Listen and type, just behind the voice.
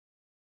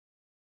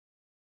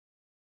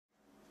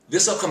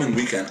This upcoming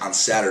weekend on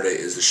Saturday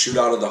is the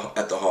shootout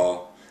at the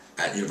hall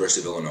at University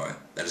of Illinois,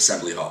 at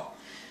Assembly Hall.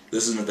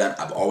 This is an event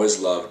I've always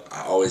loved,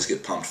 I always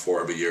get pumped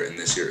for every year, and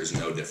this year is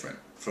no different.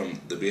 From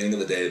the beginning of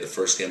the day, the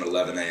first game at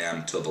 11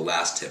 a.m. till the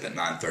last tip at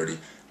 9:30,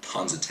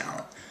 tons of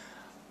talent.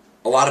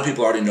 A lot of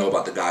people already know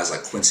about the guys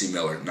like Quincy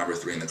Miller, number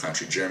 3 in the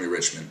country, Jeremy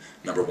Richmond,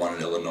 number 1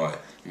 in Illinois,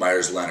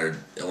 Myers Leonard,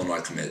 Illinois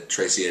commit,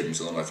 Tracy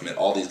Abrams, Illinois commit,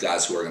 all these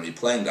guys who are going to be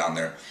playing down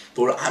there.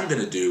 But what I'm going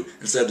to do,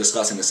 instead of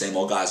discussing the same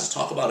old guys, is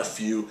talk about a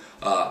few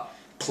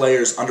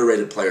players,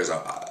 underrated players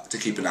to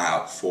keep an eye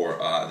out for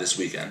this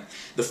weekend.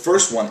 The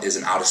first one is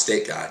an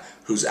out-of-state guy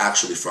who's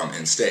actually from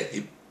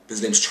in-state.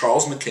 His name's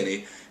Charles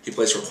McKinney. He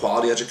plays for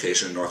Quality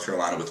Education in North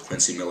Carolina with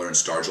Quincy Miller and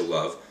Stargell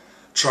Love.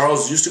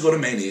 Charles used to go to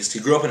Maine East. He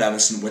grew up in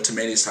Evanston, went to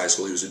Maine East High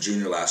School. He was a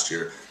junior last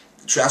year.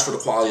 Transferred to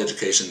Quality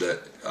Education to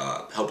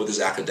help with his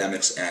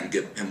academics and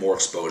get him more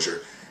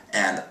exposure.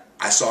 And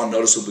I saw a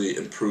noticeably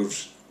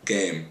improved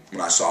game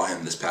when I saw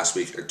him this past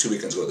week, or 2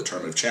 weekends ago at the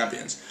Tournament of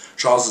Champions.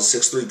 Charles is a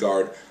 6'3"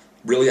 guard,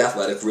 really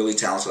athletic, really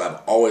talented.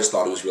 I've always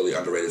thought he was really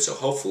underrated, so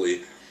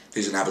hopefully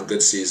he's going to have a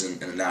good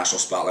season in a national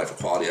spotlight for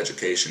Quality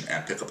Education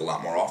and pick up a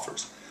lot more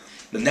offers.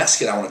 The next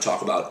kid I want to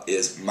talk about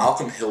is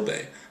Malcolm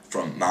Hilbay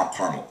from Mount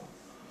Carmel.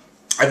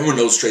 Everyone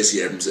knows Tracy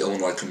Abrams, the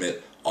Illinois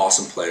commit,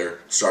 awesome player,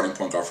 starting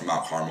point guard for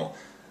Mount Carmel.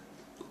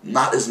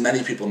 Not as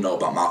many people know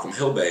about Malcolm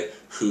Hilbay,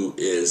 who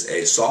is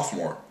a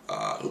sophomore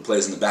who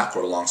plays in the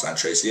backcourt alongside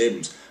Tracy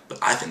Abrams, but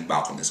I think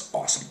Malcolm is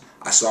awesome.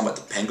 I saw him at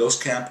the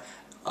Pangos camp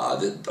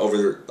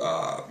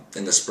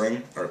in the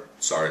spring,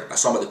 I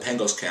saw him at the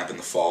Pangos camp in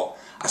the fall.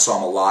 I saw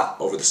him a lot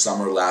over the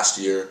summer last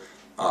year.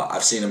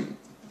 I've seen him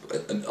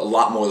a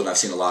lot more than I've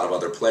seen a lot of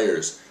other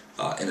players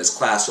in his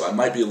class, so I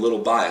might be a little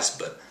biased,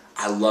 but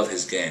I love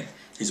his game.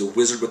 He's a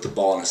wizard with the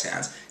ball in his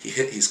hands.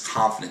 He's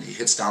confident. He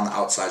hits down the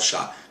outside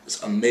shot.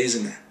 He's an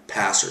amazing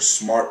passer,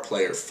 smart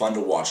player, fun to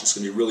watch. It's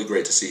going to be really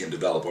great to see him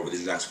develop over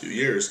these next few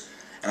years,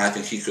 and I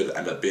think he could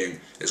end up being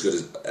as good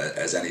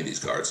as any of these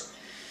guards.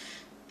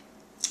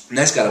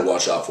 Next guy to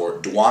watch out for,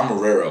 Duan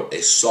Marrero,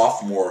 a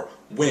sophomore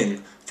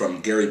wing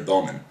from Gary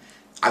Bowman.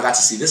 I got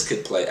to see this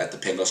kid play at the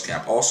Pangos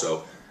camp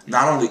also.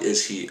 Not only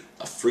is he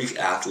a freak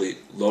athlete,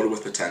 loaded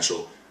with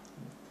potential,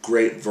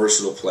 great,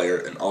 versatile player,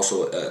 and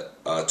also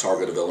a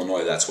target of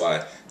Illinois. That's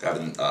why they have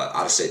an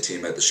out-of-state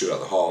team at the shootout at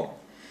the hall.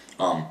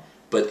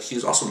 But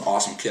he's also an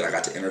awesome kid. I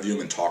got to interview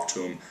him and talk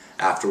to him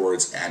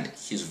afterwards, and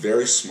he's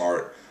very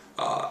smart.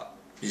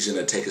 He's going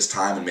to take his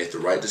time and make the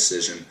right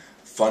decision.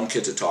 Fun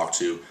kid to talk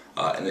to,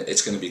 and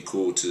it's going to be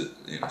cool to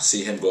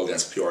see him go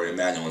against Peoria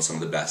Emanuel and some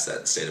of the best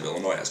that the state of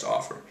Illinois has to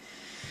offer.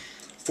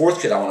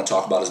 Fourth kid I want to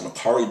talk about is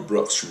Makari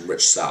Brooks from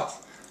Rich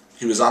South.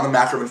 He was on the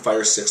MacRibbon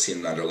Fire 16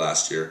 and under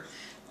last year.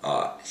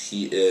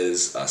 He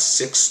is a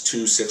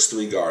 6'2",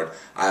 6'3" guard.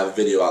 I have a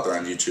video out there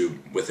on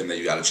YouTube with him that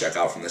you got to check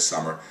out from this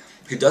summer.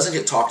 He doesn't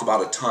get talked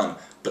about a ton,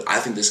 but I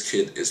think this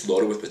kid is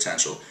loaded with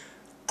potential.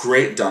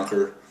 Great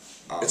dunker.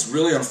 It's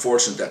really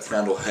unfortunate that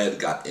Crandall Head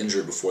got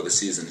injured before the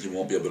season. He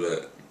won't be able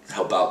to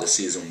help out this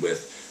season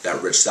with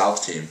that Rich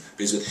South team.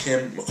 Because with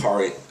him,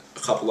 Makari, a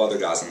couple other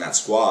guys on that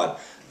squad,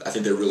 I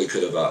think they really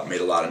could have made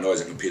a lot of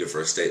noise and competed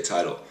for a state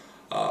title.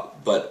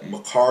 But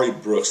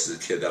Makari Brooks is a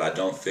kid that I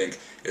don't think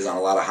is on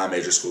a lot of high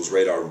major schools'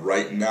 radar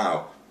right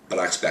now, but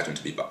I expect him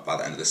to be by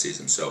the end of the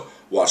season. So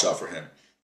watch out for him.